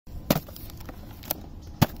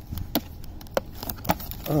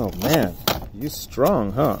Oh man, you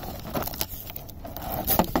strong, huh?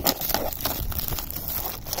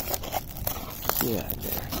 Yeah,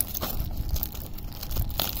 there.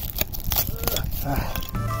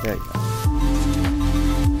 There you go.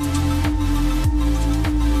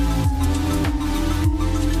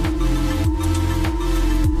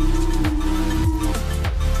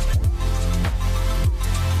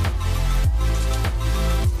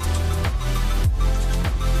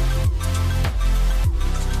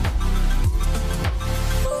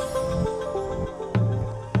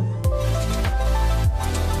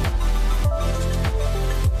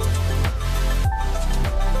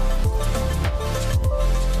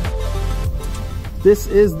 This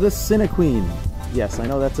is the CineQueen. Yes, I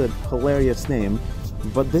know that's a hilarious name,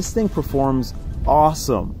 but this thing performs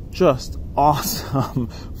awesome, just awesome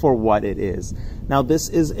for what it is. Now, this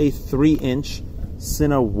is a 3-inch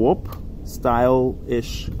CineWhoop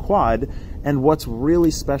style-ish quad, and what's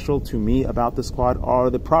really special to me about this quad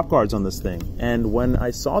are the prop guards on this thing. And when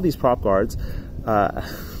I saw these prop guards,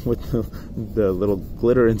 with the little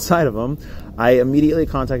glitter inside of them, I immediately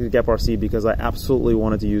contacted GEPRC because I absolutely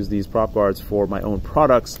wanted to use these prop guards for my own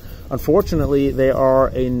products. Unfortunately, they are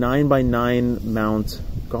a 9x9 mount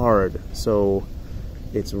guard, so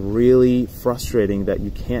it's really frustrating that you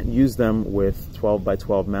can't use them with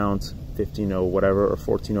 12x12 mount, 15.0 whatever or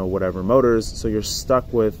 14.0 whatever motors, so you're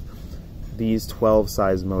stuck with these 12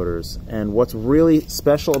 size motors. And what's really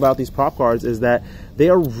special about these prop guards is that they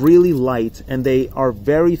are really light and they are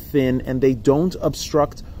very thin and they don't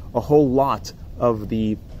obstruct a whole lot of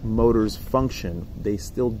the motor's function. They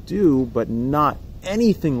still do, but not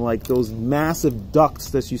anything like those massive ducts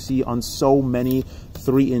that you see on so many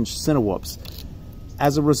 3-inch CineWhoops.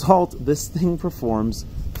 As a result, this thing performs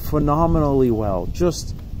phenomenally well,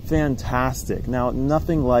 just fantastic. Now,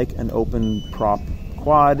 nothing like an open prop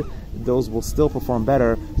quad, those will still perform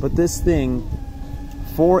better, but this thing,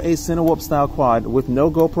 for a CineWhoop style quad with no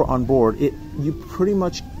GoPro on board, you pretty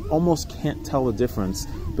much almost can't tell the difference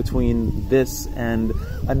between this and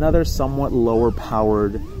another somewhat lower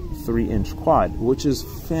powered 3-inch quad, which is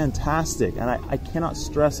fantastic. And I cannot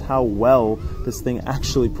stress how well this thing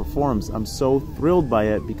actually performs. I'm so thrilled by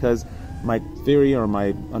it because my theory or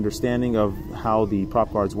my understanding of how the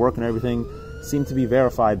prop guards work and everything seem to be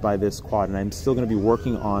verified by this quad, and I'm still going to be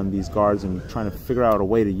working on these guards and trying to figure out a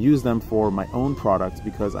way to use them for my own product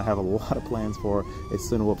because I have a lot of plans for a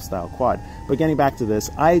CineWhoop style quad. But getting back to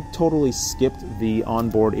this, I totally skipped the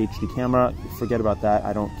onboard HD camera. Forget about that.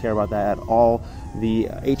 I don't care about that at all. The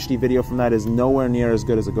HD video from that is nowhere near as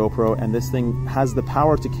good as a GoPro, and this thing has the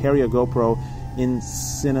power to carry a GoPro in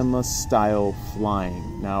cinema style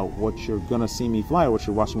flying. Now, what you're gonna see me fly, or what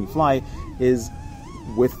you're watching me fly, is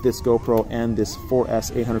with this GoPro and this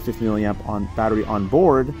 4S 850 milliamp battery on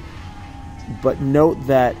board. But note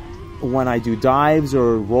that when I do dives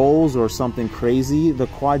or rolls or something crazy, the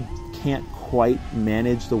quad can't quite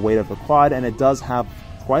manage the weight of the quad, and it does have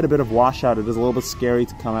quite a bit of washout. It is a little bit scary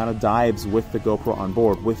to come out of dives with the GoPro on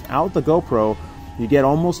board. Without the GoPro, you get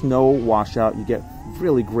almost no washout, you get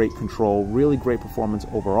really great control, really great performance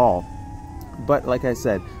overall. But like I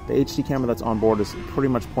said, the HD camera that's on board is pretty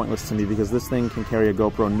much pointless to me because this thing can carry a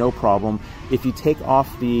GoPro no problem. If you take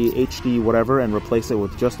off the HD whatever and replace it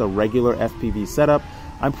with just a regular FPV setup,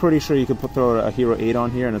 I'm pretty sure you could throw a Hero 8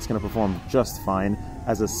 on here and it's going to perform just fine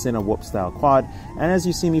as a CineWhoop style quad. And as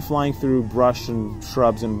you see me flying through brush and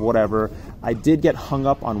shrubs and whatever, I did get hung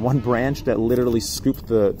up on one branch that literally scooped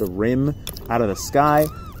the rim out of the sky.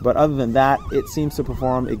 But other than that, it seems to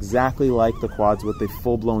perform exactly like the quads with the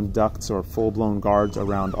full-blown ducts or full-blown guards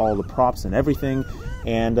around all the props and everything.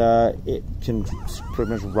 And it can pretty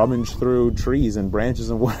much rummage through trees and branches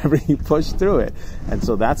and whatever you push through it. And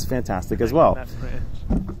so that's fantastic as well.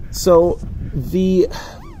 So the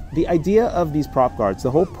idea of these prop guards, the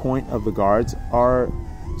whole point of the guards are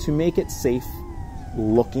to make it safe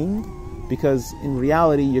looking, because in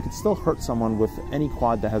reality, you could still hurt someone with any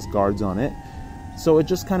quad that has guards on it. So it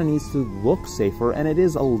just kind of needs to look safer, and it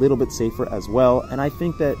is a little bit safer as well. And I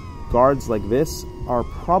think that guards like this are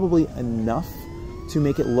probably enough to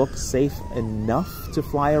make it look safe enough to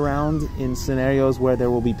fly around in scenarios where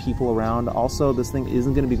there will be people around. Also, this thing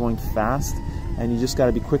isn't going to be going fast, and you just got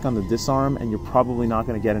to be quick on the disarm, and you're probably not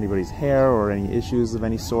going to get anybody's hair or any issues of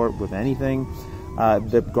any sort with anything.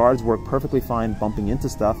 The guards work perfectly fine bumping into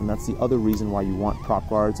stuff, and that's the other reason why you want prop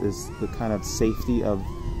guards, is the kind of safety of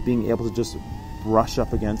being able to just brush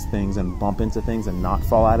up against things and bump into things and not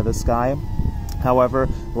fall out of the sky. However,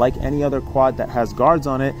 like any other quad that has guards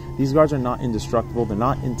on it, these guards are not indestructible. They're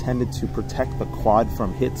not intended to protect the quad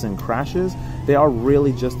from hits and crashes. They are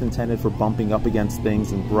really just intended for bumping up against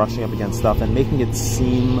things and brushing up against stuff and making it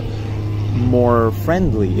seem more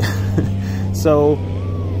friendly. So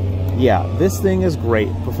yeah, this thing is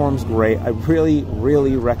great, performs great. I really,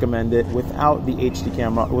 really recommend it without the HD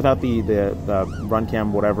camera, without the run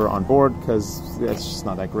cam, whatever, on board, because it's just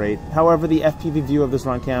not that great. However, the FPV view of this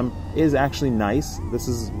run cam is actually nice. This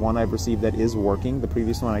is one I've received that is working. The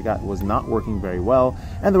previous one I got was not working very well,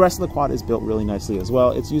 and the rest of the quad is built really nicely as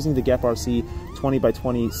well. It's using the GEPRC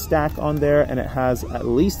 20x20 stack on there, and it has at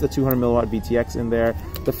least a 200 milliwatt VTX in there.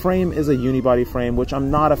 The frame is a unibody frame, which I'm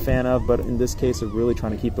not a fan of, but in this case, I'm really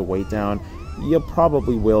trying to keep the weight down. You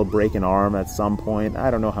probably will break an arm at some point. I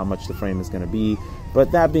don't know how much the frame is going to be,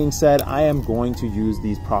 but that being said, I am going to use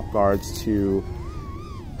these prop guards to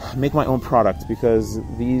make my own product, because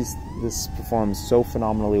this performs so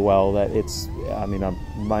phenomenally well that it's, I mean,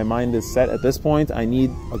 my mind is set at this point. I need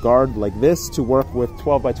a guard like this to work with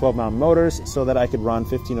 12x12 mount motors so that I could run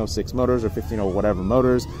 1506 motors or 15 whatever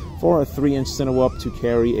motors for a 3-inch CineWhoop to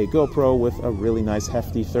carry a GoPro with a really nice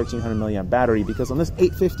hefty 1300 milliamp battery, because on this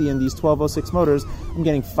 850 and these 1206 motors, I'm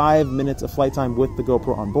getting 5 minutes of flight time with the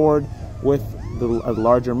GoPro on board. With a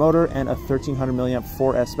larger motor and a 1300 milliamp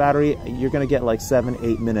 4S battery, you're gonna get like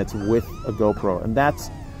 7-8 minutes with a GoPro, and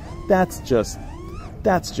that's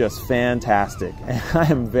just fantastic. And I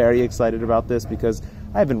am very excited about this because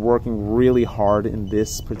I've been working really hard in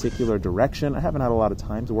this particular direction. I haven't had a lot of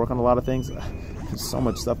time to work on a lot of things. There's so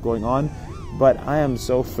much stuff going on, but I am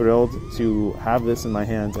so thrilled to have this in my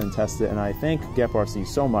hands and test it, and I thank GEPRC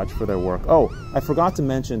so much for their work. Oh, I forgot to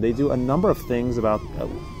mention, they do a number of things about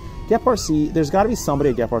GEPRC. There's got to be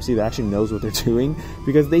somebody at GEPRC that actually knows what they're doing,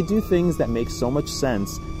 because they do things that make so much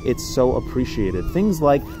sense. It's so appreciated. Things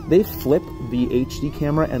like they flip the HD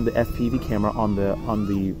camera and the FPV camera on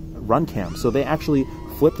the run cam. So they actually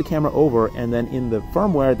flip the camera over, and then in the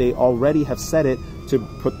firmware they already have set it to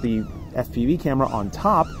put the FPV camera on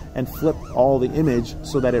top and flip all the image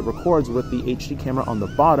so that it records with the HD camera on the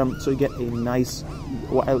bottom, so you get a nice,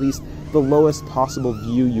 or at least the lowest possible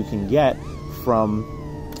view you can get from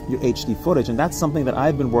your HD footage. And that's something that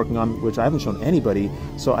I've been working on, which I haven't shown anybody,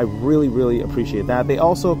 so I really, really appreciate that. They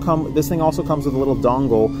also this thing also comes with a little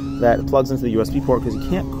dongle that plugs into the USB port, because you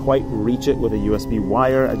can't quite reach it with a USB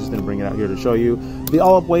wire. I just didn't bring it out here to show you. The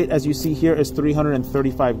all-up weight, as you see here, is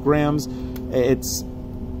 335 grams. It's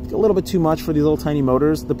a little bit too much for these little tiny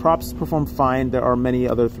motors. The props perform fine. There are many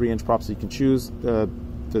other 3-inch props you can choose. The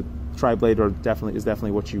tri-blade is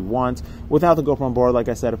definitely what you want. Without the GoPro on board, like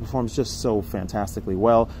I said, it performs just so fantastically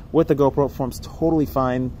well. With the GoPro, it performs totally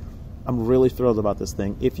fine. I'm really thrilled about this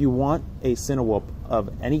thing. If you want a CineWhoop of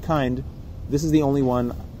any kind, this is the only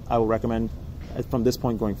one I will recommend from this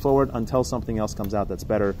point going forward, until something else comes out that's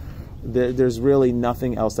better. There's really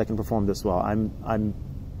nothing else that can perform this well. I'm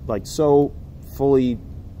like so fully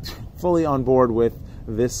on board with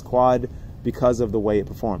this quad because of the way it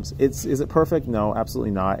performs. Is it perfect? No, absolutely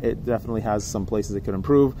not. It definitely has some places it could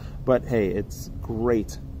improve, but hey, it's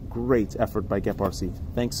great effort by GEPRC.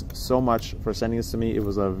 Thanks so much for sending this to me. It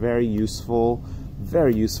was a very useful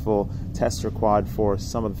tester quad for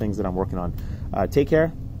some of the things that I'm working on. Take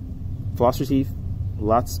care, floss your teeth,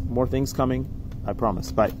 lots more things coming, I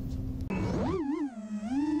promise. Bye.